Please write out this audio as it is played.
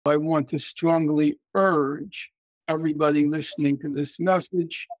I want to strongly urge everybody listening to this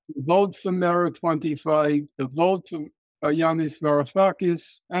message to vote for MERA25, to vote for Yanis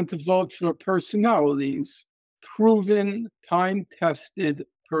Varoufakis, and to vote for personalities, proven, time-tested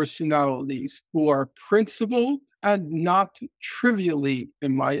personalities who are principled and not trivially,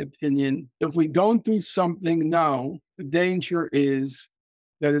 in my opinion. If we don't do something now, the danger is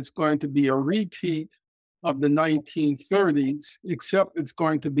that it's going to be a repeat of the 1930s, except it's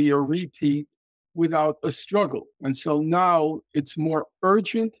going to be a repeat without a struggle. And so now it's more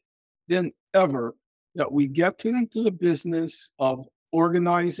urgent than ever that we get into the business of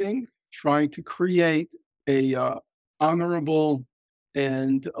organizing, trying to create a honorable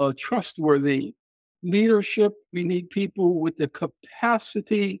and trustworthy leadership. We need people with the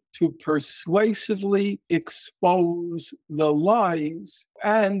capacity to persuasively expose the lies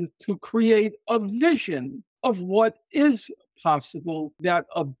and to create a vision of what is possible, that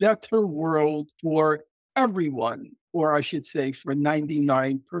a better world for everyone, or I should say for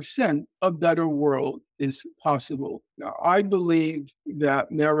 99%, a better world is possible. Now, I believe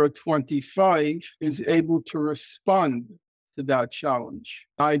that MERA25 is able to respond to that challenge.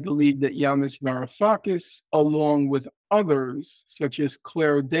 I believe that Yanis Varoufakis, along with others, such as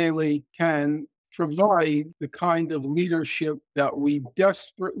Claire Daly, can provide the kind of leadership that we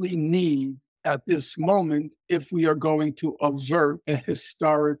desperately need at this moment if we are going to avert a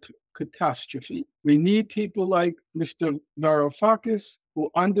historic catastrophe. We need people like Mr. Varoufakis,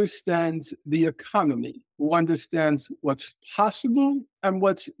 who understands the economy, who understands what's possible and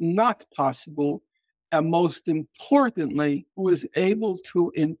what's not possible, and most importantly, who is able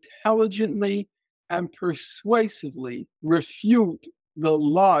to intelligently and persuasively refute the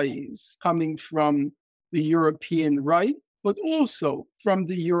lies coming from the European right, but also from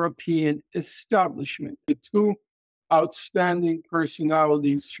the European establishment. The two outstanding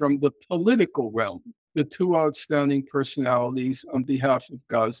personalities from the political realm, the two outstanding personalities on behalf of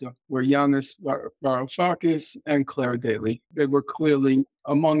Gaza were Yanis Varoufakis and Claire Daly. They were clearly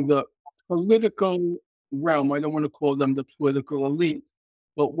among the political realm. I don't want to call them the political elite,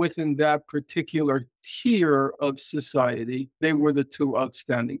 but within that particular tier of society, they were the two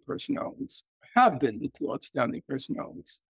outstanding personalities, have been the two outstanding personalities.